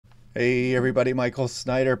Hey everybody, Michael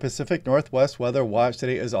Snyder, Pacific Northwest Weather Watch.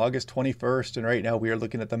 Today is August 21st, and right now we are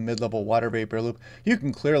looking at the mid-level water vapor loop. You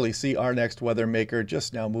can clearly see our next weather maker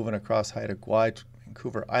just now moving across Haida Gwaii.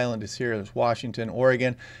 Vancouver Island is here. There's Washington,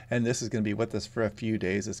 Oregon, and this is going to be with us for a few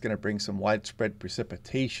days. It's going to bring some widespread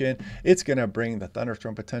precipitation. It's going to bring the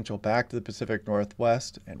thunderstorm potential back to the Pacific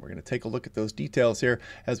Northwest, and we're going to take a look at those details here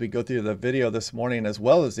as we go through the video this morning, as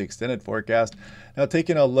well as the extended forecast. Now,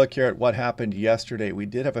 taking a look here at what happened yesterday, we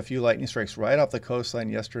did have a few lightning strikes right off the coastline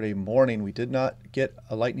yesterday morning. We did not get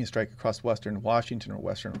a lightning strike across western Washington or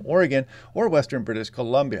western Oregon or western British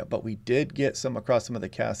Columbia, but we did get some across some of the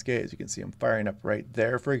Cascades. You can see them firing up right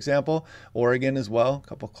there, for example. Oregon as well, a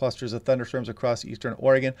couple clusters of thunderstorms across eastern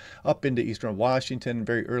Oregon, up into eastern Washington.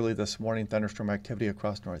 Very early this morning, thunderstorm activity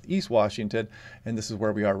across northeast Washington, and this is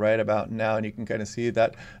where we are right about now, and you can kind of see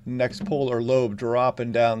that next polar lobe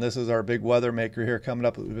dropping down. This is our big weather maker here coming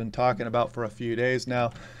up that we've been talking about for a few days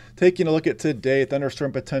now. Taking a look at today,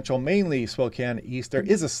 thunderstorm potential mainly Spokane east. There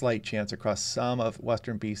is a slight chance across some of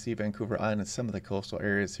western BC, Vancouver Island, and some of the coastal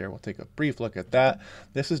areas here. We'll take a brief look at that.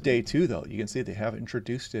 This is day 2, though. You can see they have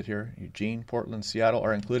introduced it here. Eugene, Portland, Seattle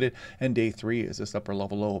are included, and day 3 is this upper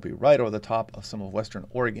level low will be right over the top of some of western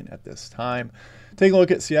Oregon at this time. Taking a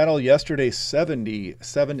look at Seattle yesterday,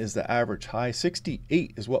 77 is the average high,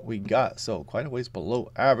 68 is what we got, so quite a ways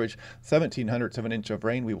below average. 1,700ths of an inch of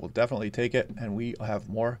rain, we will definitely take it, and we have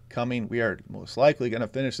more coming. We are most likely going to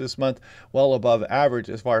finish this month well above average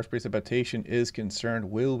as far as precipitation is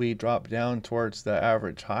concerned. Will we drop down towards the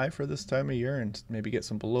average high for this time of year and maybe get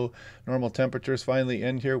some below normal temperatures finally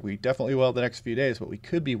in here? We definitely will the next few days, but we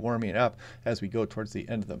could be warming up as we go towards the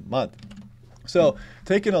end of the month. So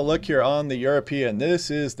taking a look here on the European,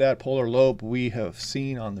 this is that polar lobe we have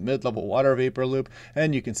seen on the mid-level water vapor loop,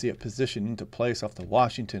 and you can see it positioned into place off the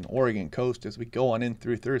Washington, Oregon coast as we go on in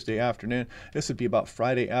through Thursday afternoon. This would be about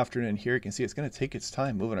Friday afternoon here. You can see it's going to take its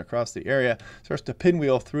time moving across the area. Starts to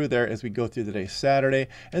pinwheel through there as we go through the day Saturday,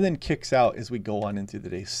 and then kicks out as we go on into the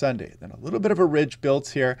day Sunday. Then a little bit of a ridge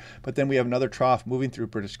builds here, but then we have another trough moving through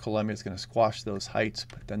British Columbia. It's going to squash those heights,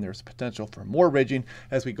 but then there's potential for more ridging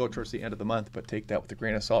as we go towards the end of the month. But take that with a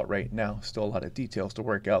grain of salt right now. Still a lot of details to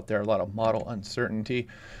work out there, a lot of model uncertainty.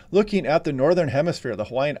 Looking at the northern hemisphere, the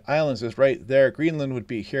Hawaiian Islands is right there. Greenland would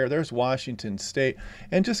be here. There's Washington State,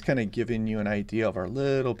 and just kind of giving you an idea of our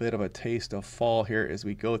little bit of a taste of fall here as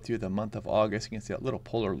we go through the month of August. You can see that little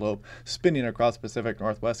polar lobe spinning across the Pacific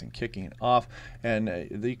Northwest and kicking off, and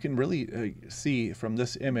you can really see from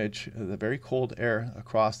this image the very cold air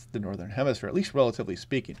across the northern hemisphere, at least relatively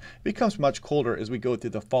speaking. It becomes much colder as we go through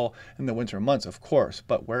the fall and the winter months, of course,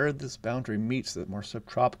 but where this boundary meets the more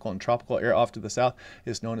subtropical and tropical air off to the south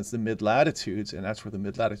is known as the mid-latitudes, and that's where the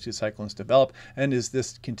mid-latitude cyclones develop. And as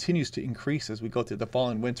this continues to increase as we go through the fall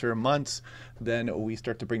and winter months, then we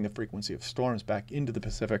start to bring the frequency of storms back into the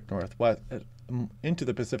Pacific Northwest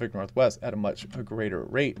at a much greater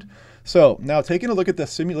rate. So now taking a look at the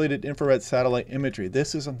simulated infrared satellite imagery,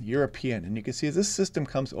 this is on the European, and you can see as this system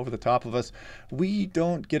comes over the top of us, we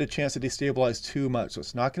don't get a chance to destabilize too much. So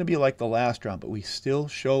it's not going to be like the last round, but we still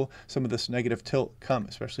show some of this negative tilt come,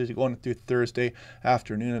 especially as you go on through Thursday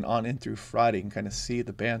afternoon and on in through Friday. You can kind of see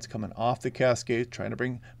the bands coming off the Cascades, trying to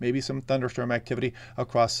bring maybe some thunderstorm activity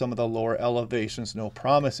across some of the lower elevations. No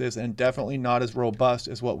promises, and definitely not as robust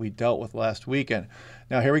as what we dealt with last weekend.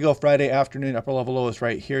 Now here we go, Friday afternoon, upper level low is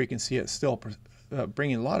right here. You can see it's still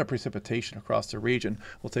bringing a lot of precipitation across the region.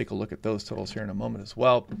 We'll take a look at those totals here in a moment as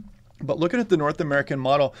well. But looking at the North American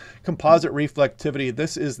model, composite reflectivity,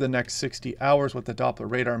 this is the next 60 hours, what the Doppler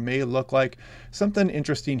radar may look like. Something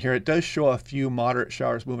interesting here, it does show a few moderate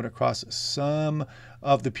showers moving across some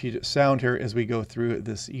of the Puget Sound here as we go through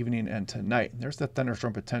this evening and tonight. There's the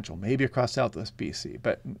thunderstorm potential, maybe across Southwest BC,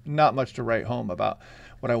 but not much to write home about.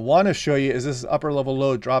 What I want to show you is this upper level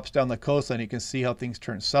low drops down the coastline. You can see how things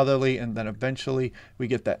turn southerly, and then eventually we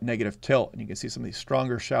get that negative tilt. And you can see some of these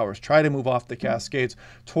stronger showers try to move off the Cascades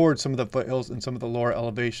towards some of the foothills and some of the lower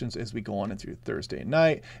elevations as we go on in through Thursday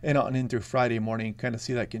night and on in through Friday morning. You kind of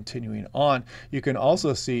see that continuing on. You can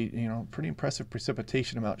also see, pretty impressive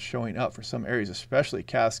precipitation amount showing up for some areas, especially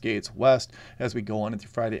Cascades West as we go on into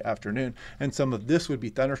Friday afternoon. And some of this would be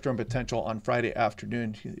thunderstorm potential on Friday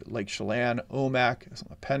afternoon, Lake Chelan, Omak,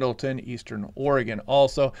 Pendleton, eastern Oregon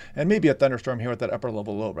also, and maybe a thunderstorm here with that upper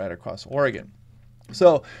level low right across Oregon.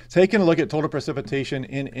 So taking a look at total precipitation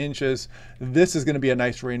in inches, this is going to be a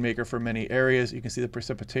nice rainmaker for many areas. You can see the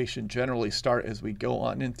precipitation generally start as we go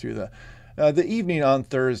on in through the the evening on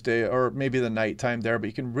Thursday, or maybe the nighttime there, but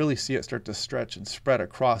you can really see it start to stretch and spread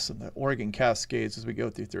across in the Oregon Cascades as we go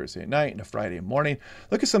through Thursday night into Friday morning.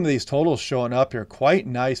 Look at some of these totals showing up here. Quite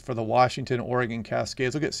nice for the Washington, Oregon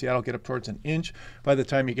Cascades. Look at Seattle get up towards an inch by the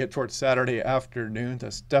time you get towards Saturday afternoon.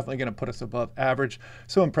 That's definitely going to put us above average.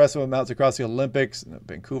 So impressive amounts across the Olympics,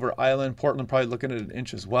 Vancouver Island, Portland probably looking at an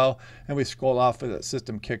inch as well. And we scroll off as that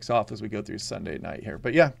system kicks off as we go through Sunday night here.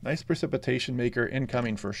 But yeah, nice precipitation maker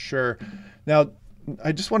incoming for sure. Now,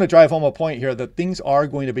 I just want to drive home a point here that things are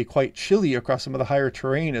going to be quite chilly across some of the higher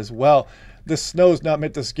terrain as well. The snow is not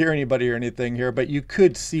meant to scare anybody or anything here, but you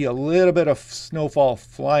could see a little bit of snowfall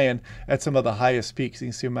flying at some of the highest peaks. You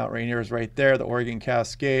can see Mount Rainier is right there, the Oregon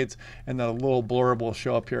Cascades, and then a little blurb will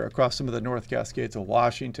show up here across some of the North Cascades of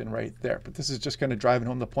Washington right there. But this is just kind of driving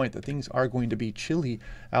home the point that things are going to be chilly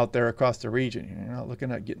out there across the region. You're not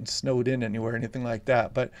looking at getting snowed in anywhere or anything like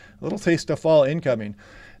that, but a little taste of fall incoming.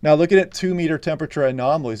 Now, looking at 2-meter temperature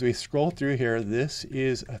anomalies, we scroll through here. This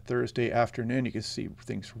is a Thursday afternoon. You can see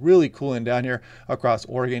things really cooling down here across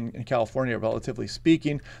Oregon and California, relatively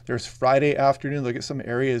speaking. There's Friday afternoon. Look at some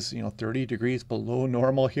areas, 30 degrees below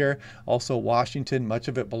normal here. Also Washington, much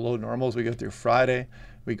of it below normal as we go through Friday.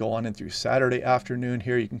 We go on in through Saturday afternoon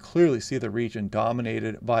here. You can clearly see the region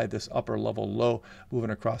dominated by this upper level low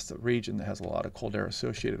moving across the region that has a lot of cold air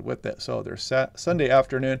associated with it. So there's Sunday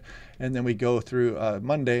afternoon, and then we go through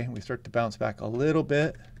Monday. We start to bounce back a little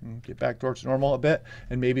bit and get back towards normal a bit,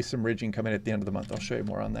 and maybe some ridging coming at the end of the month. I'll show you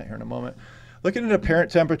more on that here in a moment. Looking at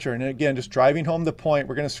apparent temperature, and again, just driving home the point,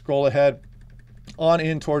 we're going to scroll ahead on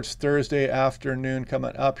in towards Thursday afternoon.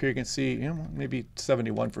 Coming up here, you can see maybe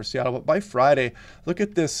 71 for Seattle, but by Friday, look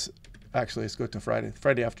at this. Actually, let's go to Friday.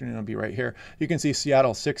 Friday afternoon will be right here. You can see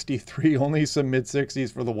Seattle 63, only some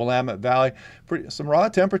mid-60s for the Willamette Valley. Some raw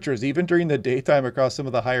temperatures even during the daytime across some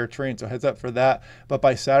of the higher terrain, so heads up for that. But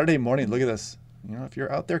by Saturday morning, look at this. If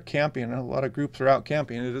you're out there camping, and a lot of groups are out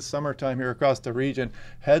camping, it is summertime here across the region,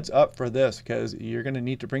 heads up for this because you're going to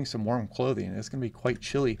need to bring some warm clothing. It's going to be quite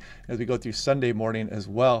chilly as we go through Sunday morning as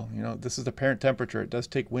well. This is the apparent temperature. It does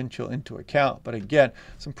take wind chill into account, but again,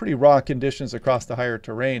 some pretty raw conditions across the higher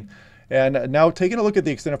terrain. And now taking a look at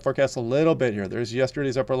the extended forecast a little bit here. There's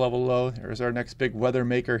yesterday's upper level low. There's our next big weather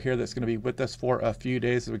maker here that's going to be with us for a few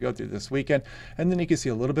days as we go through this weekend. And then you can see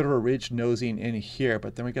a little bit of a ridge nosing in here.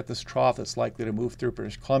 But then we got this trough that's likely to move through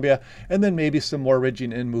British Columbia. And then maybe some more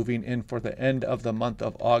ridging in, moving in for the end of the month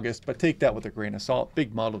of August. But take that with a grain of salt.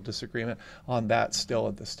 Big model disagreement on that still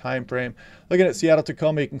at this time frame. Looking at Seattle,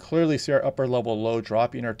 Tacoma, you can clearly see our upper level low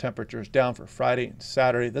dropping our temperatures down for Friday and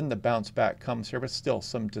Saturday. Then the bounce back comes here, but still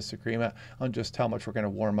some disagreement on just how much we're going to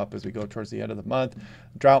warm up as we go towards the end of the month.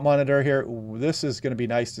 Drought monitor here. This is going to be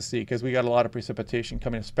nice to see because we got a lot of precipitation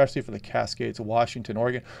coming, especially for the Cascades of Washington,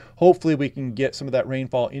 Oregon. Hopefully we can get some of that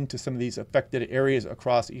rainfall into some of these affected areas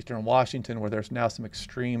across eastern Washington where there's now some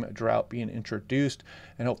extreme drought being introduced,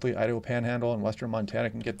 and hopefully Idaho Panhandle and western Montana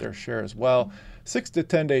can get their share as well. 6 to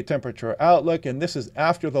 10 day temperature outlook, and this is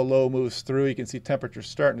after the low moves through. You can see temperatures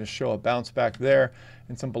starting to show a bounce back there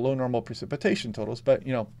and some below normal precipitation totals, but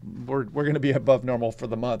we're going to be above normal for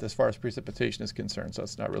the month as far as precipitation is concerned, so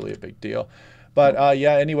it's not really a big deal. But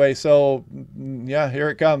yeah, anyway, so yeah, here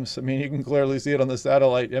it comes. I mean, you can clearly see it on the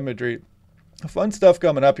satellite imagery. Fun stuff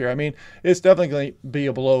coming up here. I mean, it's definitely going to be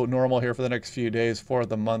below normal here for the next few days for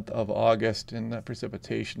the month of August, and that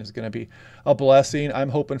precipitation is going to be a blessing. I'm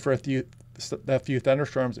hoping for a few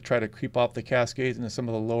thunderstorms that try to creep off the Cascades into some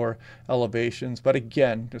of the lower elevations. But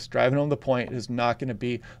again, just driving home the point, is not going to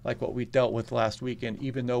be like what we dealt with last weekend,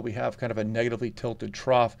 even though we have kind of a negatively tilted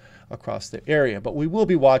trough across the area. But we will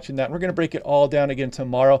be watching that. And we're going to break it all down again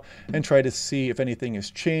tomorrow and try to see if anything has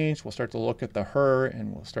changed. We'll start to look at the HRRR,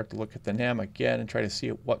 and we'll start to look at the NAM again and try to see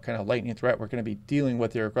what kind of lightning threat we're going to be dealing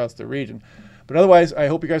with here across the region. But otherwise, I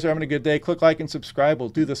hope you guys are having a good day. Click like and subscribe. We'll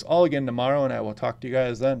do this all again tomorrow, and I will talk to you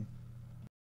guys then.